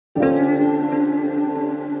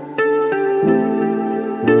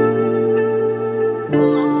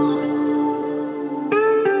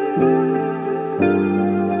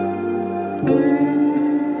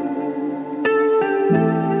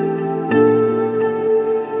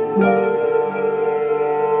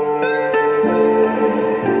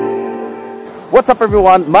What's up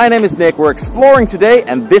everyone, my name is Nick, we're exploring today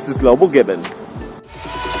and this is Global Gibbon.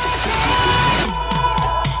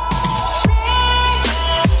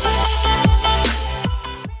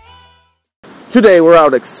 Today we're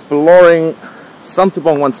out exploring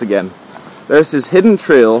Santubong once again. There's this hidden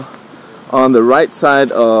trail on the right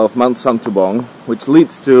side of Mount Santubong which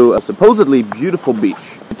leads to a supposedly beautiful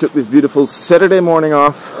beach. We took this beautiful Saturday morning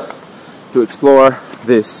off to explore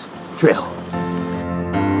this trail.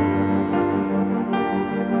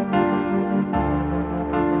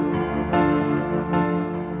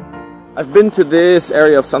 I've been to this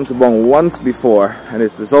area of Santubong once before, and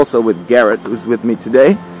it was also with Garrett, who's with me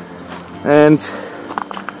today. And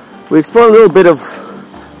we explored a little bit of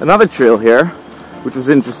another trail here, which was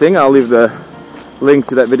interesting. I'll leave the link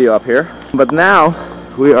to that video up here. But now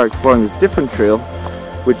we are exploring this different trail,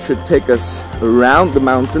 which should take us around the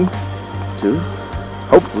mountain to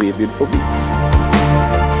hopefully a beautiful beach.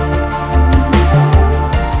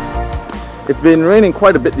 It's been raining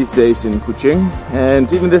quite a bit these days in Kuching,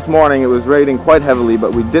 and even this morning it was raining quite heavily,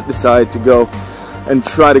 but we did decide to go and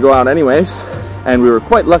try to go out anyways. And we were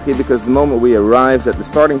quite lucky because the moment we arrived at the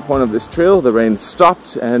starting point of this trail, the rain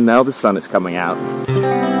stopped and now the sun is coming out.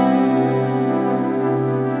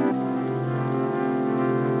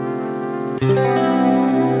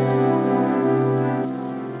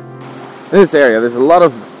 In this area there's a lot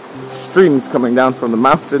of streams coming down from the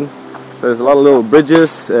mountain. There's a lot of little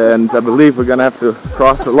bridges, and I believe we're gonna have to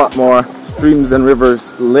cross a lot more streams and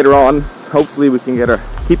rivers later on. Hopefully we can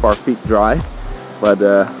keep our feet dry, but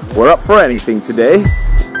we're up for anything today.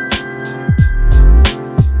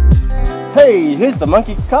 Hey, here's the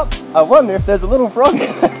monkey cups. I wonder if there's a little frog.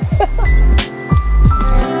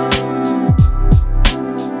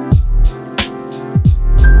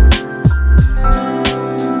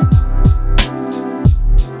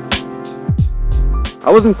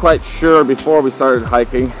 I wasn't quite sure before we started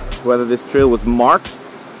hiking whether this trail was marked,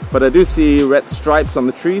 but I do see red stripes on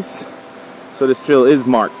the trees, so this trail is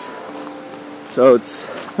marked. So it's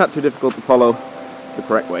not too difficult to follow the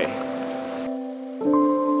correct way.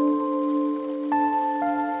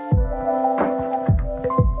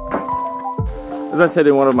 As I said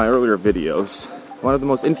in one of my earlier videos, one of the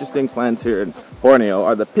most interesting plants here in Borneo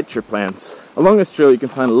are the pitcher plants. Along this trail you can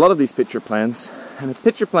find a lot of these pitcher plants, and a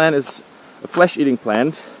pitcher plant is a flesh-eating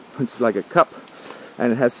plant, which is like a cup,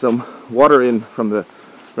 and it has some water in from the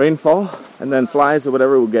rainfall, and then flies or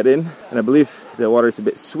whatever will get in, and I believe the water is a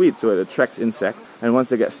bit sweet, so it attracts insects, and once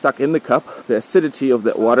they get stuck in the cup, the acidity of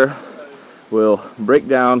that water will break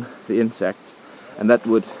down the insects, and that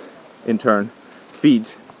would in turn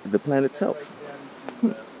feed the plant itself.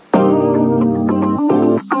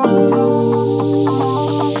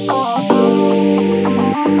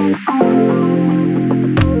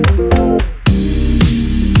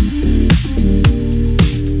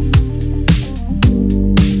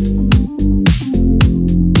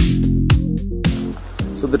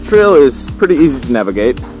 So the trail is pretty easy to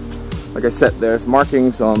navigate. Like I said, there's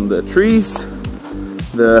markings on the trees.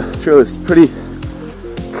 The trail is pretty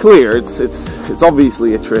clear. It's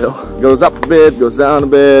obviously a trail. It goes up a bit, goes down a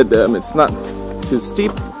bit. It's not too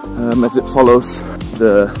steep as it follows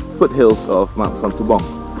the foothills of Mount Santubong.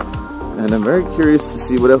 And I'm very curious to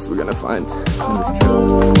see what else we're gonna find on this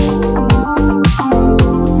trail.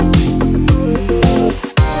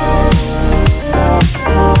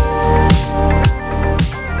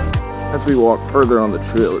 As we walk further on the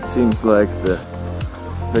trail, it seems like the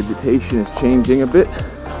vegetation is changing a bit.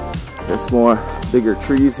 There's more bigger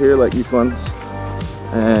trees here like these ones,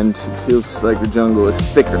 and it feels like the jungle is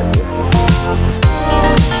thicker here.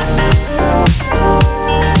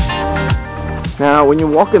 Now when you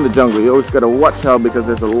walk in the jungle you always gotta watch out because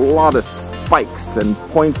there's a lot of spikes and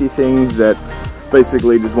pointy things that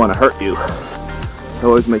basically just want to hurt you. So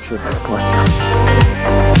always make sure to watch out.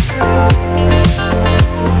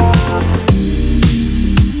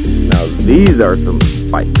 These are some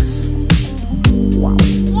spikes. Wow.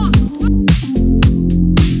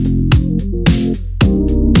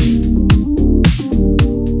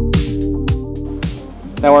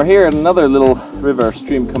 Now we're here at another little river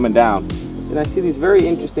stream coming down, and I see these very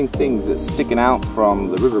interesting things that's sticking out from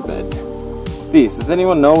the riverbed. Does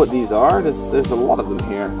anyone know what these are? There's a lot of them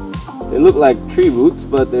here. They look like tree roots,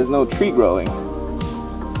 but there's no tree growing.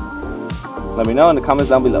 Let me know in the comments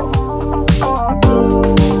down below.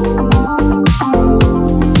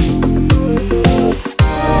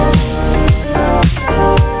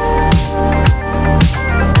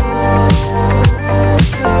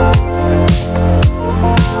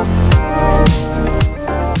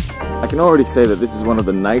 I can already say that this is one of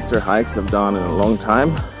the nicer hikes I've done in a long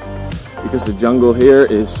time, because the jungle here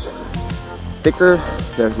is thicker.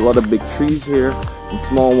 There's a lot of big trees here, and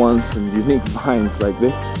small ones, and unique vines like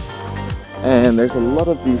this. And there's a lot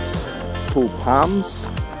of these cool palms.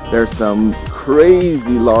 There's some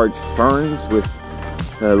crazy large ferns with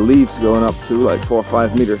leaves going up to like 4 or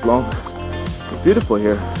 5 meters long. It's beautiful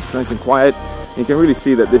here. It's nice and quiet. You can really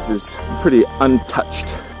see that this is a pretty untouched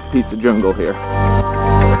piece of jungle here.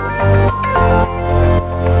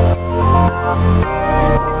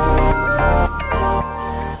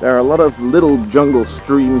 There are a lot of little jungle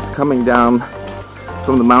streams coming down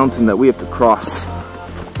from the mountain that we have to cross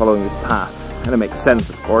following this path. And it makes sense,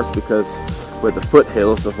 of course, because we're at the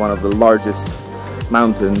foothills of one of the largest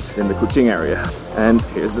mountains in the Kuching area. And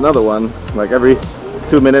here's another one. Like every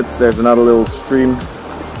 2 minutes there's another little stream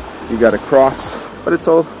you gotta cross, but it's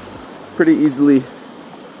all pretty easily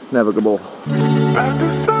navigable.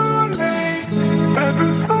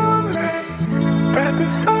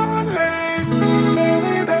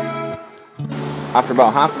 After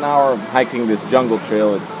about half an hour of hiking this jungle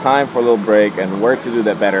trail, it's time for a little break, and where to do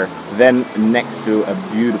that better than next to a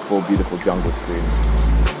beautiful, beautiful jungle stream.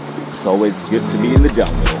 It's always good to be in the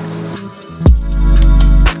jungle.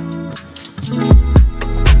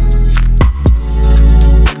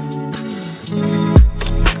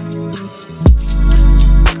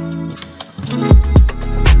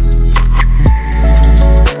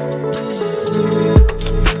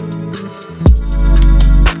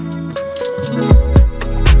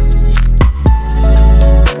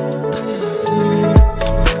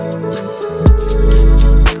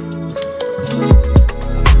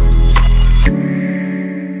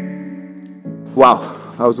 Wow,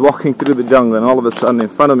 I was walking through the jungle and all of a sudden in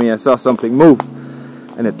front of me I saw something move,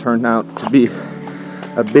 and it turned out to be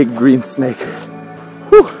a big green snake.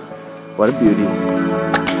 Whew, what a beauty.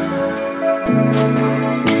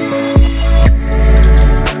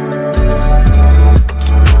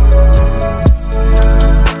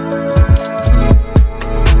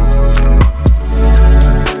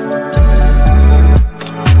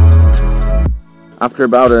 After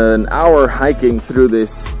about an hour hiking through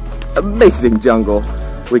this amazing jungle,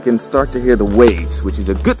 we can start to hear the waves, which is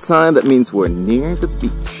a good sign. That means we're near the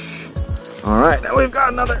beach. Alright, now we've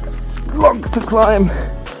got another log to climb.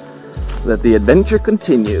 Let the adventure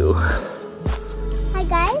continue. Hi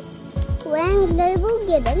guys, we're in Global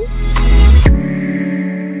Gibbon.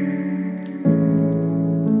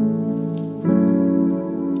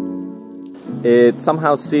 It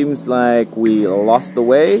somehow seems like we lost the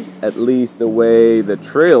way, at least the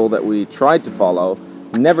trail that we tried to follow.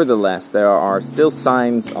 Nevertheless, there are still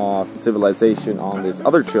signs of civilization on this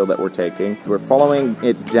other trail that we're taking. We're following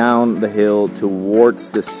it down the hill towards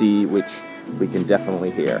the sea, which we can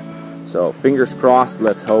definitely hear. So fingers crossed,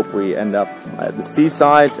 let's hope we end up at the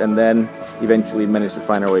seaside and then eventually manage to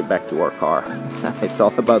find our way back to our car. It's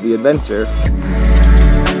all about the adventure.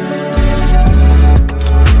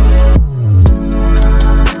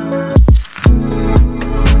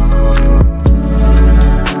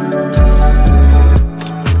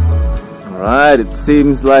 Alright, it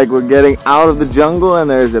seems like we're getting out of the jungle and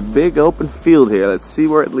there's a big open field here. Let's see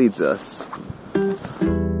where it leads us.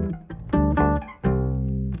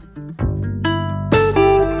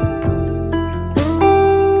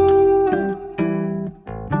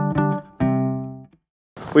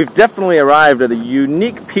 We've definitely arrived at a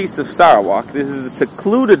unique piece of Sarawak. This is a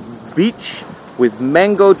secluded beach with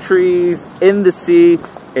mango trees in the sea.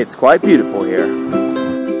 It's quite beautiful here.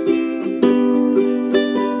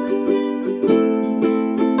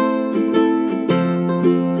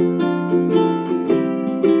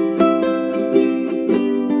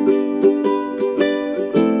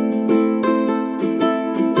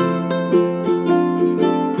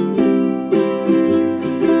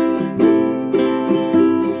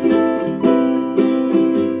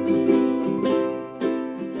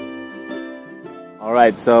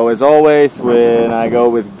 Alright, so as always, when I go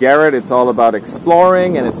with Garrett, it's all about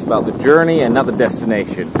exploring and it's about the journey and not the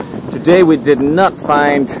destination. Today we did not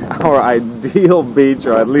find our ideal beach,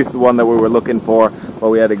 or at least the one that we were looking for, but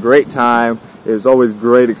we had a great time. It was always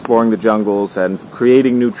great exploring the jungles and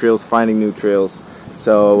creating new trails, finding new trails.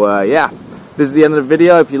 So yeah, this is the end of the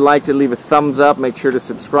video. If you liked it, leave a thumbs up, make sure to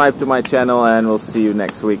subscribe to my channel, and we'll see you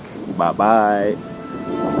next week. Bye bye.